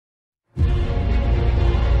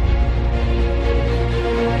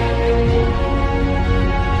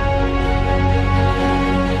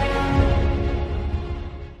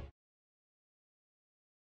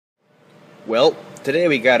Well, today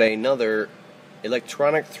we got another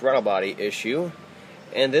electronic throttle body issue,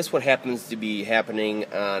 and this one happens to be happening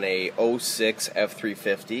on a '06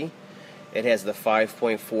 F350. It has the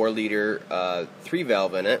 5.4 liter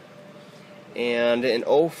 3-valve in it, and in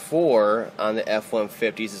 '04 on the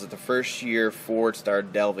F150s, this is the first year Ford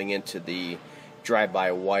started delving into the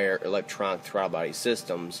drive-by-wire electronic throttle body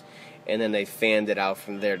systems, and then they fanned it out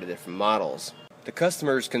from there to different models. The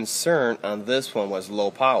customer's concern on this one was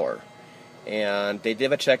low power, and they did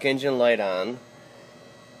have a check engine light on,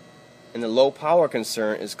 and the low power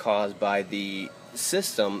concern is caused by the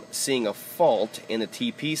system seeing a fault in the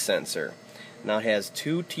TP sensor. Now it has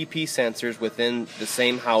two TP sensors within the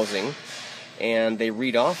same housing, and they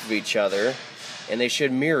read off of each other, and they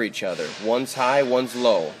should mirror each other. One's high, one's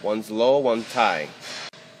low. One's low, one's high.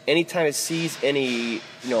 Anytime it sees any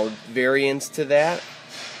variance to that,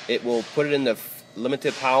 it will put it in the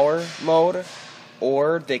limited power mode,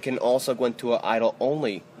 or they can also go into an idle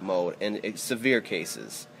only mode in severe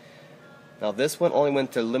cases. Now this one only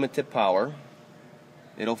went to limited power.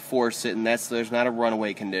 It'll force it, and there's not a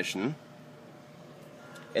runaway condition.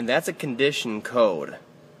 And that's a condition code.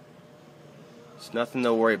 It's nothing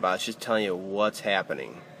to worry about. It's just telling you what's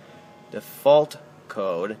happening. The fault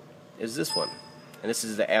code is this one, and this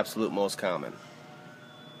is the absolute most common.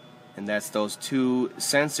 And that's those two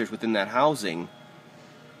sensors within that housing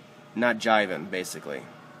not jiving, basically.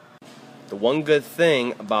 The one good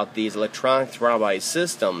thing about these electronic throttle body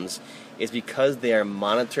systems is because they are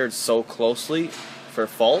monitored so closely for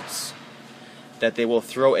faults that they will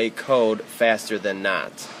throw a code faster than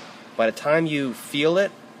not. By the time you feel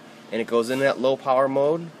it and it goes in that low power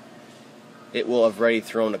mode, it will have already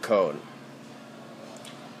thrown a code.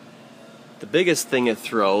 The biggest thing it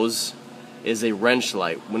throws is a wrench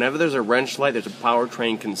light. Whenever there's a wrench light, there's a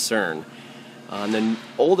powertrain concern. On the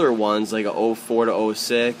older ones, like a '04 to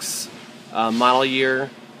 '06 model year,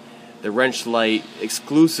 the wrench light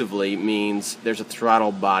exclusively means there's a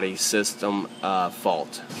throttle body system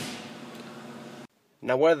fault.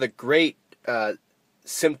 Now, one of the great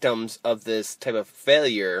symptoms of this type of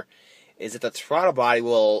failure is that the throttle body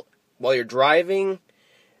will, while you're driving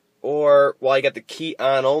or while you got the key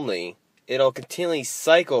on only, it'll continually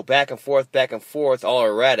cycle back and forth, all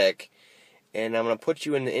erratic. And I'm going to put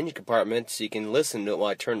you in the engine compartment so you can listen to it while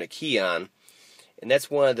I turn the key on. And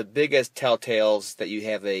that's one of the biggest telltales that you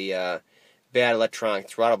have a bad electronic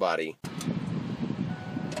throttle body.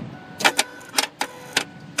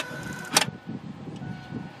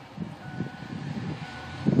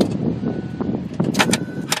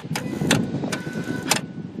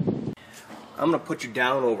 I'm going to put you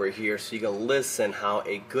down over here so you can listen how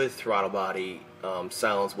a good throttle body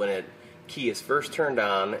sounds when it key is first turned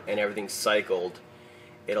on and everything's cycled.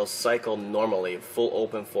 It'll cycle normally, full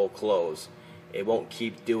open, full close. It won't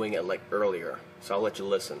keep doing it like earlier. So I'll let you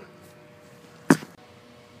listen.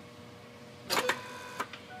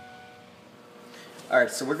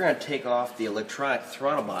 Alright, so we're going to take off the electronic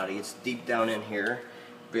throttle body. It's deep down in here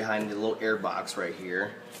behind the little air box right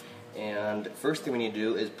here. And first thing we need to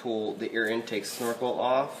do is pull the air intake snorkel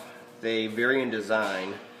off. They vary in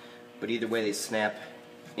design, but either way they snap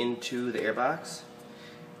into the airbox,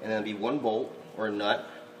 and then it'll be one bolt or a nut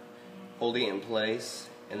holding it in place,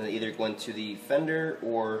 and then either go into the fender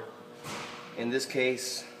or, in this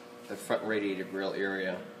case, the front radiator grill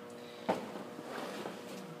area.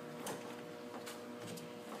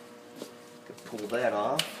 Pull that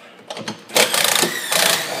off.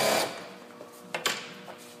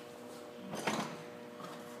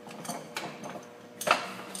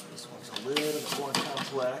 This one's a little bit more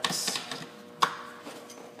complex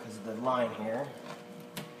because of the line here.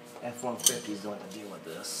 F150s don't have to deal with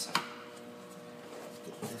this.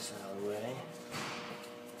 Get this out of the way.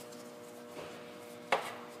 There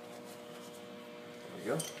we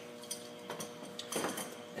go.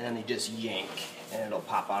 And then you just yank and it'll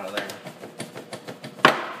pop out of there.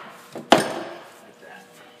 Like that.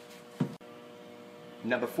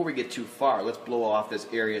 Now before we get too far, let's blow off this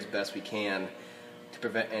area as best we can to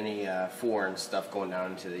prevent any foreign stuff going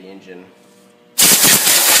down into the engine.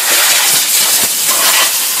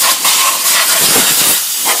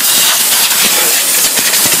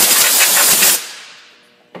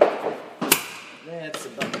 That's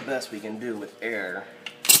about the best we can do with air.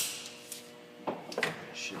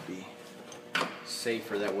 Should be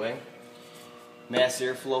safer that way. Mass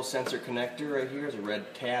airflow sensor connector right here. There's a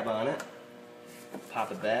red tab on it.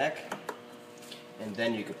 Pop it back, and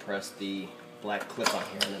then you can press the black clip on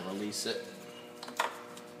here and then release it.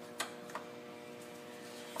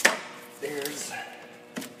 There's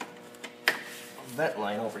a vent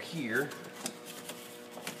line over here.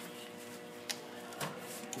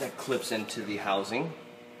 that clips into the housing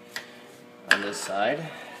on this side.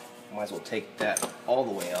 Might as well take that all the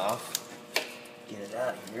way off. Get it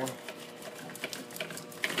out of here.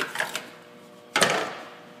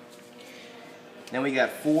 Then we got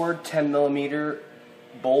 4 10mm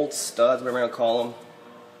bolts, studs, whatever I'm going to call them,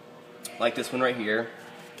 like this one right here,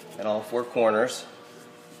 at all 4 corners.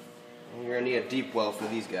 And you're going to need a deep well for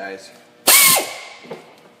these guys.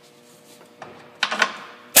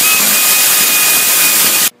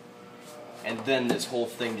 And then this whole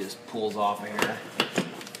thing just pulls off of here.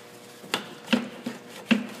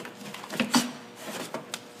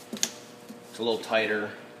 It's a little tighter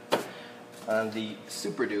on the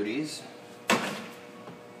Super Duties,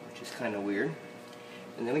 which is kind of weird.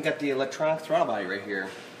 And then we got the electronic throttle body right here.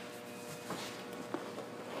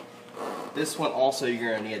 This one also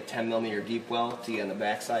you're going to need a 10mm deep well to get on the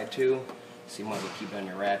back side too, so you might as well keep it on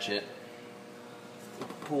your ratchet.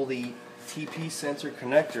 Pull the TP sensor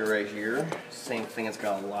connector right here. Same thing, it's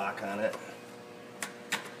got a lock on it.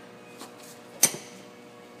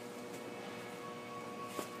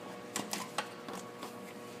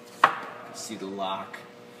 You can see the lock.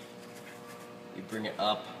 You bring it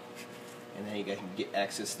up, and then you can get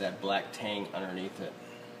access to that black tang underneath it.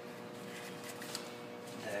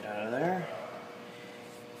 Get that out of there.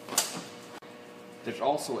 There's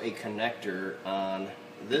also a connector on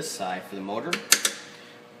this side for the motor,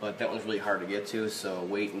 but that one's really hard to get to, so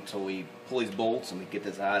wait until we pull these bolts and we get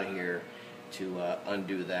this out of here to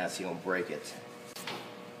undo that so you don't break it.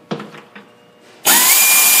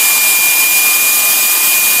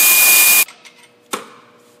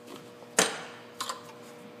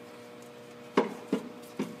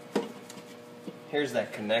 Here's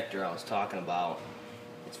that connector I was talking about.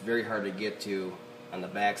 It's very hard to get to on the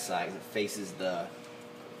back side. It faces the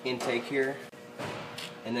intake here,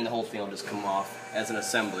 and then the whole thing will just come off as an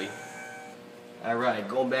assembly. Alright,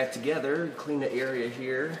 going back together, clean the area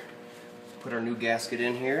here, put our new gasket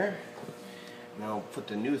in here. Now put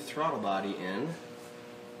the new throttle body in.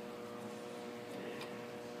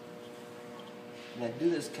 And I do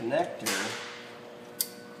this connector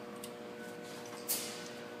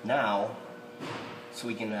now so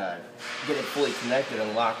we can get it fully connected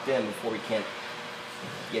and locked in before we can't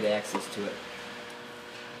get access to it.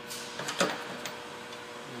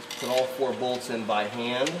 Just put all 4 bolts in by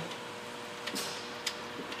hand.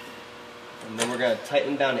 And then we're going to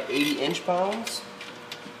tighten them down to 80 inch-pounds.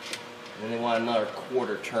 And then they want another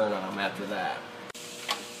quarter turn on them after that.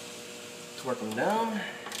 Torque them down.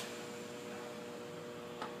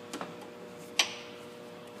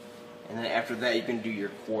 And then after that you can do your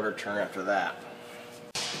quarter turn after that.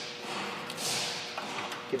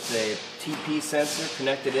 Get the TP sensor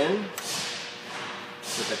connected in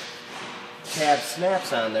with the tab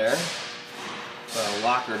snaps on there. Put a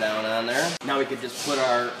locker down on there. Now we could just put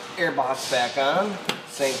our air box back on.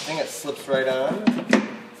 Same thing, it slips right on.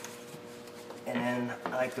 And then I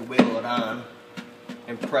like to wiggle it on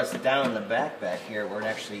and press down the back here where it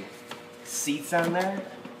actually seats on there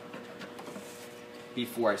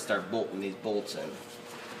before I start bolting these bolts in.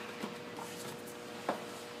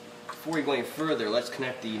 Before we go any further, let's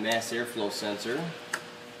connect the mass airflow sensor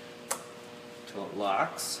until it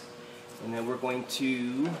locks. And then we're going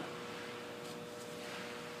to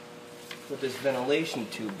put this ventilation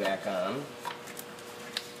tube back on.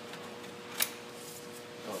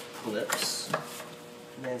 Oh, clips.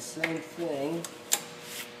 And then same thing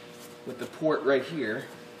with the port right here.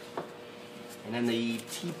 And then the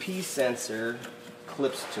TP sensor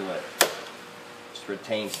clips to it. Just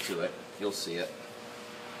retains to it. You'll see it.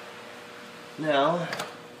 Now,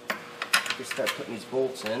 just start putting these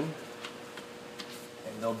bolts in, and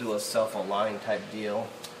they'll do a self-align type deal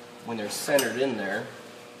when they're centered in there.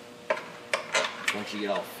 Once you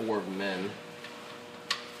get all 4 of them in,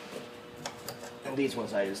 and these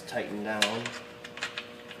ones I just tighten down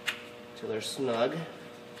till they're snug.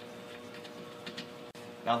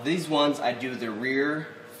 Now these ones I do the rear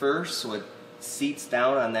first, so it seats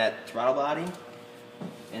down on that throttle body,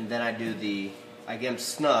 and then I get them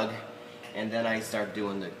snug. And then I start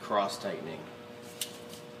doing the cross tightening.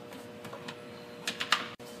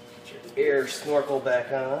 Get your air snorkel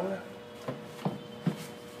back on.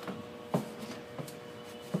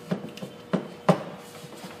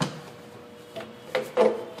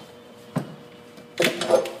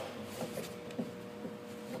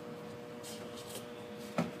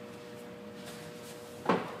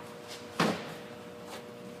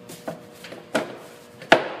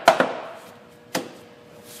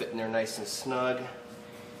 Fitting there nice and snug.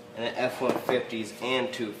 And then F150s and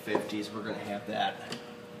 250s, we're going to have that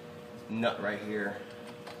nut right here.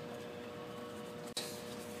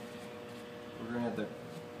 We're going to have the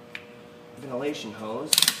ventilation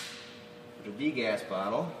hose with a degas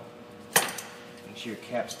bottle. Make sure your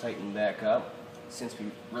cap's tightened back up since we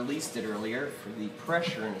released it earlier for the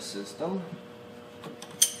pressure in the system.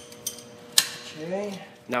 Okay.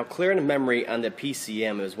 Now, clearing the memory on the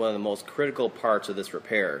PCM is one of the most critical parts of this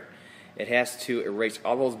repair. It has to erase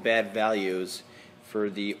all those bad values for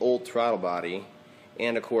the old throttle body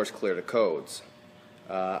and, of course, clear the codes.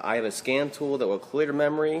 I have a scan tool that will clear the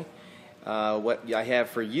memory. What I have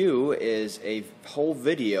for you is a whole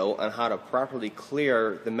video on how to properly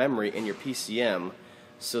clear the memory in your PCM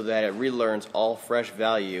so that it relearns all fresh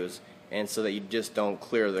values and so that you just don't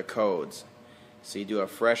clear the codes. So you do a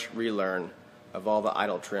fresh relearn of all the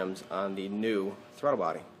idle trims on the new throttle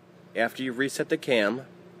body. After you reset the cam,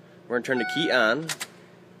 we're going to turn the key on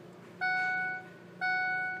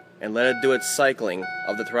and let it do its cycling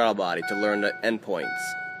of the throttle body to learn the endpoints.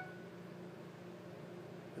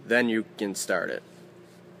 Then you can start it.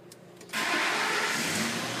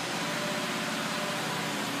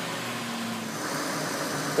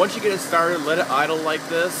 Once you get it started, let it idle like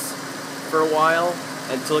this for a while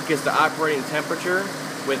until it gets to operating temperature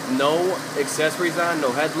with no accessories on,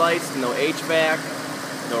 no headlights, no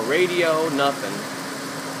HVAC, no radio, nothing.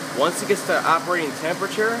 Once it gets to operating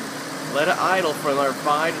temperature, let it idle for another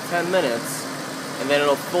 5 to 10 minutes, and then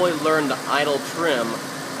it'll fully learn the idle trim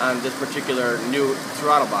on this particular new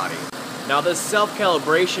throttle body. Now, this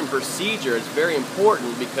self-calibration procedure is very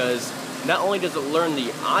important because not only does it learn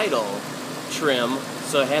the idle trim,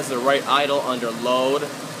 so it has the right idle under load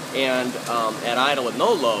and at idle with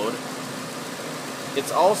no load,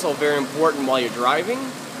 it's also very important while you're driving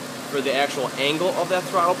for the actual angle of that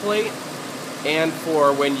throttle plate and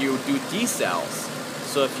for when you do decels.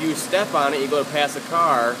 So if you step on it, you go to pass a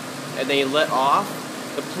car, and then you let off,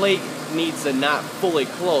 the plate needs to not fully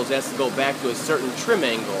close. It has to go back to a certain trim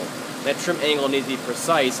angle. That trim angle needs to be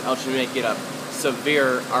precise, else you may get a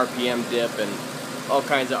severe RPM dip and all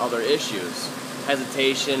kinds of other issues.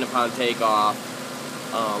 Hesitation upon takeoff,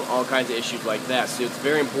 all kinds of issues like that. So it's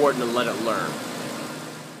very important to let it learn.